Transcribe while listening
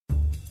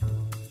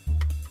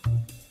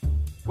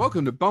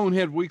Welcome to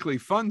Bonehead Weekly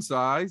Fun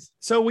Size.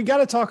 So we got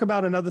to talk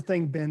about another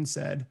thing Ben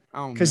said,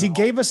 because he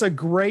gave us a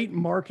great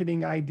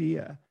marketing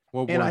idea,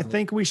 and I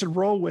think we should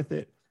roll with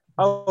it.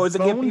 Oh, is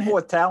it give people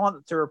with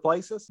talent to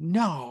replace us?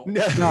 No.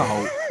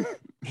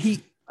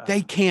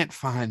 They can't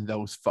find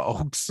those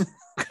folks.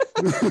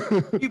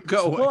 Keep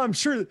going. Well, I'm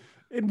sure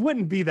it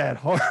wouldn't be that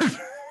hard.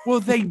 Well,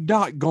 they're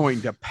not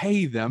going to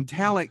pay them.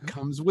 Talent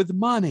comes with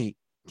money.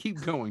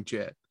 Keep going,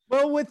 Chad.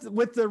 Well, with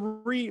the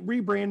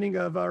rebranding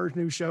of our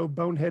new show,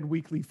 Bonehead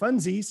Weekly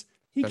Funsies,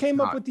 he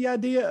came up with the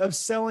idea of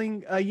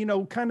selling,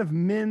 kind of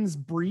men's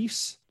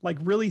briefs, like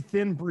really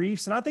thin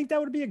briefs. And I think that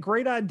would be a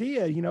great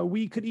idea.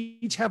 We could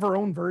each have our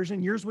own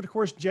version. Yours would, of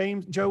course,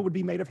 Joe would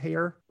be made of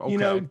hair.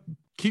 Okay.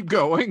 Keep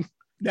going.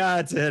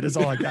 That's it. That's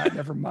all I got.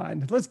 Never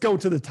mind. Let's go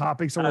to the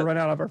topics so we'll run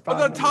out of our 5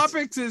 minutes. The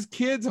topics is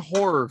kids'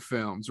 horror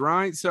films,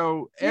 right?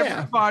 So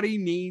everybody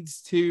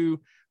needs to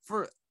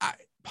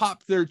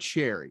pop their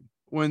cherry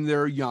when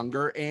they're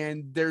younger,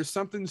 and there's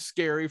something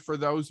scary for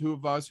those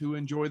of us who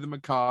enjoy the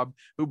macabre,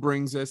 who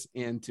brings us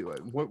into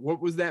it.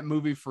 What was that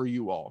movie for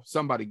you all?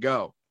 Somebody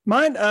go.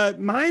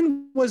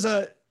 Mine was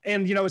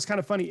it's kind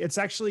of funny. It's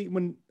actually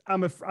when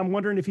I'm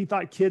wondering if he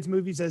thought kids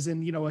movies as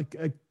in, like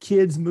a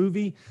kids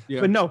movie,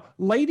 but no,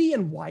 Lady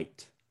in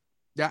White.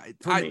 Yeah.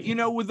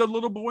 With the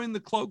little boy in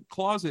the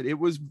closet, it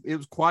was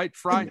quite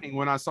frightening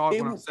when I saw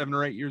it when I was 7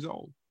 or 8 years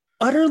old.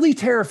 Utterly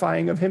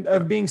terrifying of him,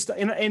 of being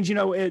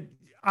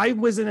I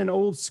was in an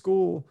old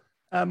school.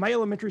 My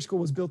elementary school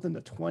was built in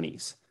the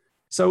 1920s.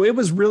 So it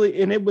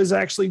was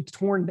actually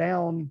torn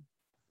down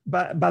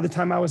by the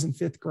time I was in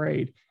 5th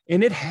grade.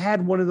 And it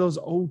had one of those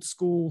old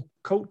school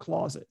coat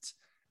closets.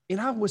 And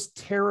I was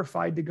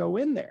terrified to go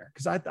in there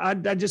because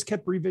I just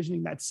kept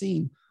revisioning that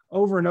scene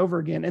over and over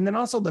again. And then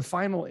also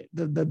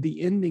the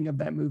ending of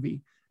that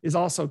movie is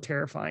also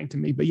terrifying to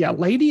me. But yeah,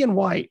 Lady in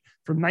White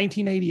from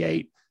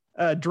 1988,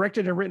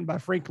 directed and written by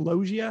Frank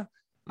Loggia.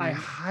 I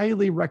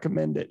highly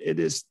recommend it. It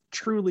is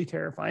truly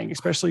terrifying,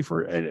 especially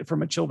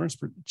from a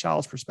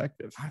child's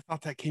perspective. I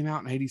thought that came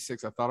out in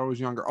 86. I thought I was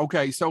younger.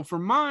 Okay, so for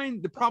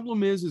mine, the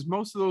problem is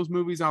most of those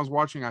movies I was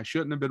watching, I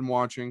shouldn't have been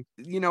watching.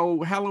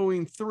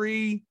 Halloween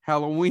 3,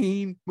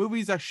 Halloween,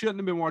 movies I shouldn't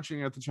have been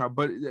watching at the time,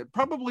 but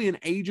probably an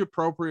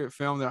age-appropriate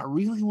film that I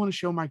really want to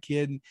show my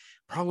kid. And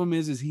problem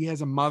is he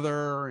has a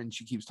mother and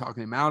she keeps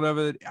talking him out of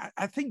it.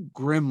 I think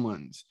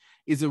Gremlins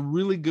is a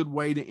really good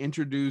way to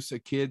introduce a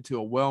kid to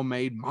a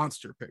well-made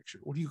monster picture.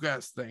 What do you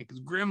guys think?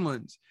 Because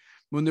Gremlins,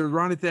 when they're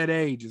right at that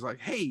age, is like,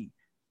 hey,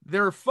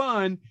 they're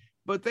fun,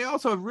 but they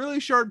also have really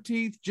sharp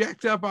teeth,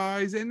 jacked up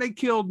eyes, and they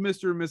killed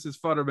Mr. and Mrs.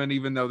 Futterman,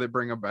 even though they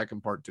bring them back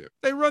in part 2.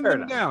 They run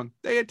them down.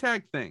 They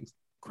attack things.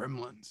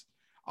 Gremlins.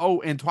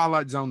 Oh, and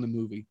Twilight Zone, the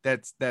movie.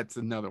 That's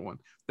another one.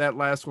 That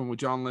last one with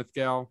John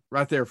Lithgow,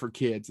 right there for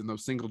kids, and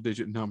those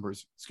single-digit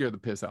numbers scare the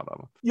piss out of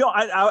them.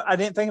 I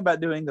didn't think about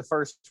doing the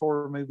first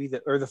horror movie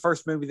the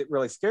first movie that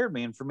really scared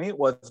me, and for me, it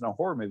wasn't a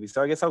horror movie.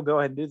 So I guess I'll go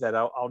ahead and do that.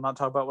 I'll not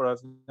talk about what I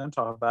was going to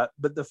talk about,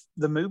 but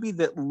the movie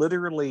that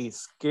literally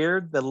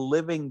scared the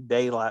living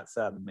daylights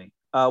out of me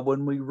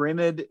when we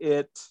rented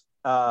it.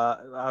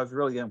 I was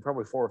really young,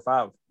 probably 4 or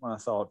 5 when I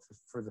saw it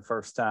for the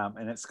first time,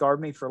 and it scarred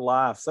me for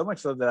life. So much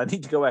so that I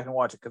need to go back and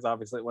watch it because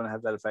obviously it wouldn't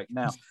have that effect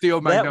now.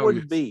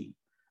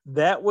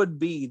 That would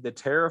be the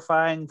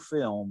terrifying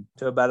film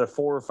to about a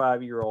 4 or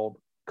 5 year old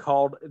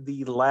called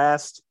The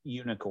Last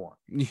Unicorn.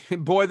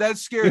 Boy, that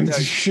scared the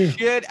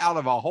shit out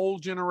of a whole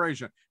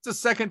generation. It's the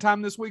second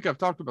time this week I've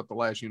talked about The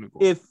Last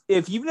Unicorn.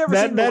 If you've never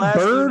seen The Last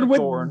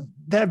Unicorn,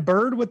 that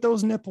bird with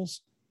those nipples,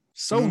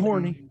 so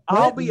horny.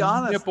 I'll be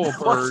honest. Nipple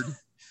bird.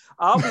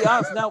 I'll be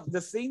honest. Now,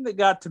 the scene that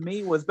got to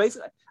me was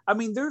basically,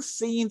 there's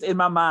scenes in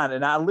my mind,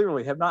 and I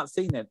literally have not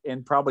seen it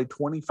in probably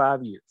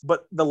 25 years.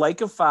 But the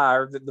lake of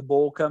fire that the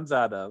bull comes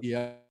out of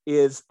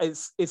is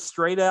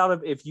straight out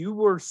of, if you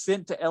were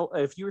sent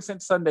to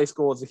Sunday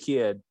school as a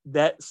kid,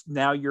 that's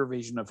now your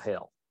vision of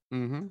hell.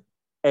 Mm-hmm.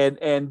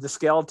 And the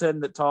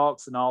skeleton that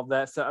talks and all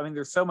that stuff.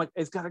 There's so much.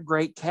 It's got a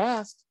great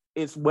cast.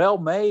 It's well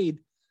made.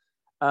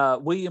 I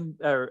believe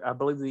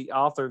the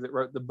author that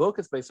wrote the book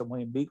is based on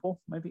William Beagle,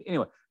 maybe.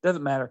 Anyway,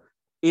 doesn't matter.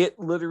 It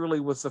literally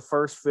was the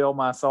first film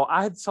I saw.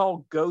 I had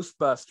saw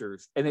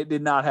Ghostbusters, and it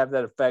did not have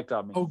that effect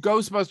on me. Oh,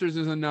 Ghostbusters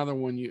is another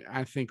one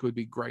I think would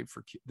be great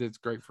for kids. That's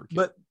great for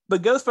kids.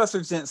 But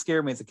Ghostbusters didn't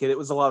scare me as a kid. It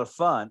was a lot of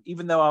fun,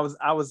 even though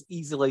I was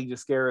easily to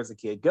scare as a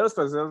kid.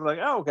 Ghostbusters, I was like,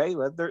 oh, okay,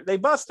 they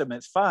bust them.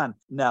 It's fine.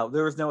 No,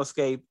 there was no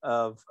escape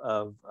of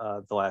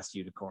The Last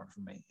Unicorn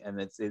for me, and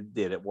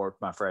it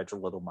worked my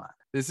fragile little mind.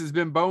 This has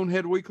been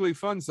Bonehead Weekly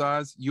Fun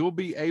Size. You'll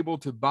be able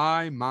to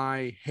buy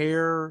my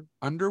hair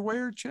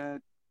underwear, Chad.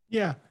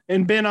 Yeah.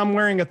 And Ben, I'm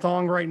wearing a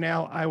thong right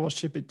now. I will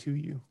ship it to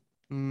you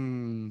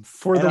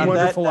for the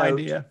wonderful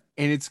idea.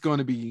 And it's going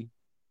to be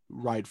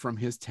right from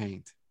his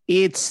taint.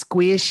 It's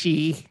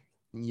squishy.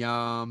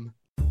 Yum.